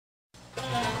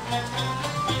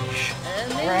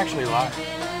We're actually live.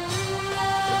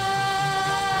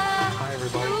 Hi,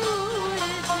 everybody. Look,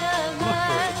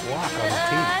 there's a block on the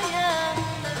TV.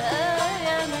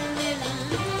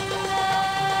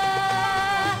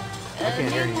 I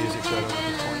can't hear any music, so I don't know at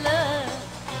this point.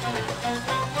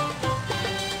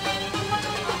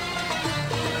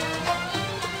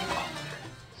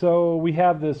 So we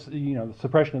have this, the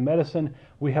suppression of medicine.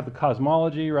 We have the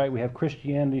cosmology, right? We have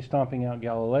Christianity stomping out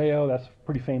Galileo. That's a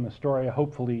pretty famous story.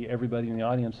 Hopefully everybody in the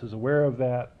audience is aware of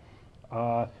that.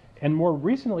 And more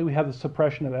recently, we have the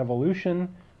suppression of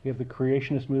evolution. We have the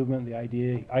creationist movement, the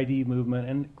ID movement.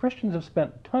 And Christians have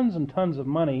spent tons and tons of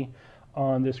money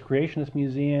on this creationist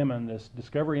museum and this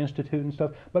Discovery Institute and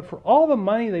stuff. But for all the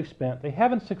money they've spent, they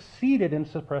haven't succeeded in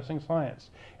suppressing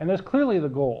science. And that's clearly the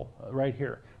goal right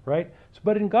here. Right?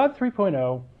 But in God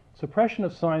 3.0, suppression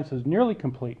of science is nearly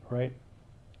complete, right?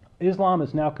 Islam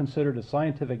is now considered a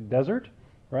scientific desert,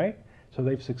 right? So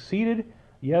they've succeeded.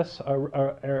 Yes,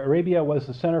 Arabia was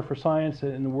the center for science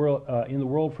in the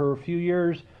world for a few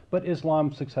years, but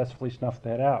Islam successfully snuffed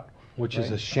that out. Which is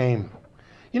a shame.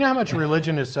 You know how much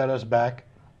religion has set us back?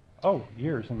 Oh,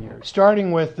 years and years.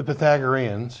 Starting with the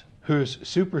Pythagoreans, whose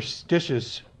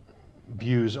superstitious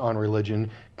views on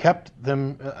religion had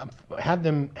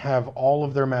them have all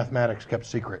of their mathematics kept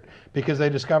secret, because they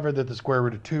discovered that the square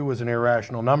root of 2 was an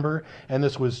irrational number, and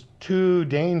this was too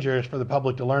dangerous for the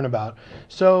public to learn about.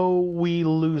 So we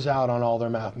lose out on all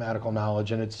their mathematical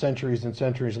knowledge, and it's centuries and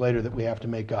centuries later that we have to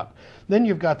make up. Then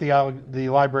you've got the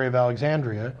Library of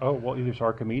Alexandria. Oh, well, there's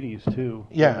Archimedes too.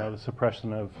 Yeah. The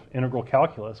suppression of integral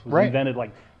calculus was invented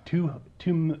like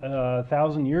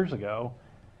 2,000 years ago,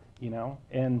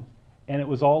 and it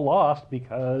was all lost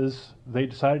because they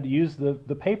decided to use the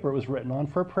paper it was written on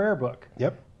for a prayer book.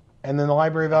 Yep. And then the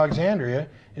Library of Alexandria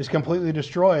is completely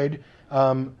destroyed.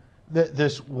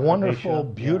 This wonderful,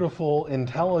 Hypatia, beautiful,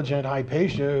 intelligent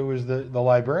Hypatia, who was the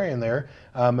librarian there,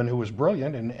 and who was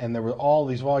brilliant, and there were all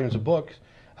these volumes of books,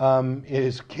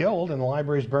 is killed, and the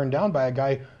library is burned down by a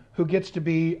guy who gets to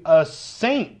be a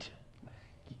saint.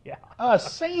 Yeah. A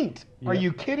saint. Yeah. Are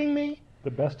you kidding me? The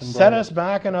best and Set brightest. us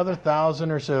back another 1,000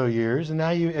 or so years, and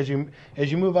now as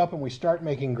you move up and we start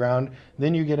making ground,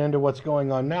 then you get into what's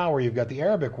going on now, where you've got the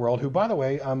Arabic world, who, by the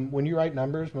way, when you write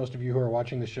numbers, most of you who are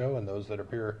watching the show and those that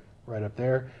appear right up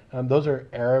there, those are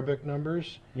Arabic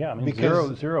numbers. Yeah, I mean,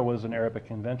 zero was an Arabic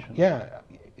invention. Yeah,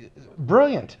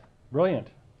 brilliant. Brilliant.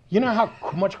 You know how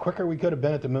much quicker we could have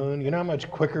been at the moon? You know how much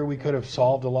quicker we could have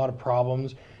solved a lot of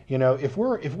problems? If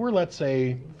we're let's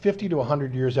say 50 to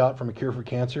 100 years out from a cure for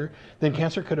cancer, then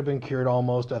cancer could have been cured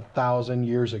almost 1,000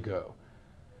 years ago.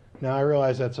 Now I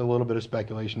realize that's a little bit of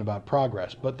speculation about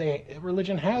progress, but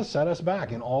religion has set us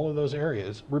back in all of those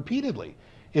areas repeatedly.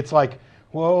 It's like,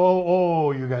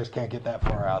 whoa, you guys can't get that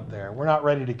far out there. We're not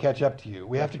ready to catch up to you.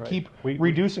 We have to keep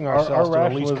reducing ourselves to the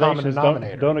least common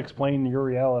denominator. Don't explain your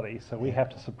reality, so we have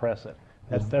to suppress it.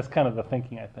 That's kind of the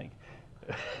thinking, I think.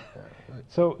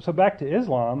 So back to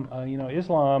Islam.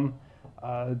 Islam,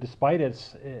 despite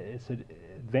its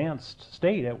advanced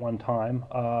state at one time,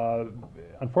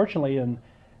 unfortunately in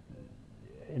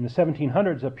the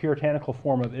 1700s, a puritanical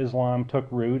form of Islam took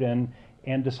root and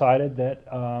decided that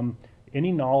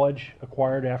any knowledge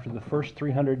acquired after the first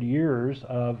 300 years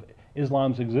of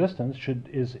Islam's existence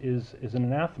is an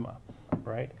anathema,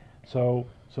 right? So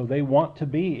they want to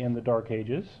be in the Dark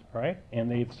Ages, right?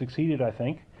 And they've succeeded, I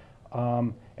think.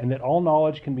 And that all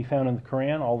knowledge can be found in the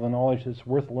Quran, all the knowledge that's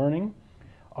worth learning.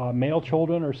 Male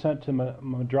children are sent to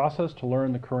madrasas to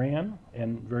learn the Quran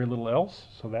and very little else.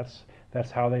 So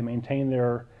that's how they maintain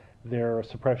their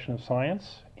suppression of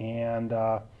science. And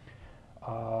the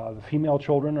female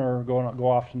children are go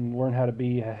off and learn how to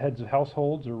be heads of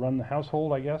households or run the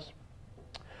household, I guess.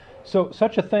 So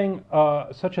such a thing,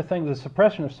 the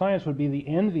suppression of science would be the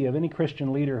envy of any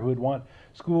Christian leader who would want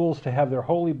schools to have their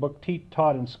holy book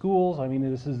taught in schools. I mean,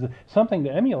 this is something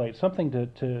to emulate, something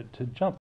to jump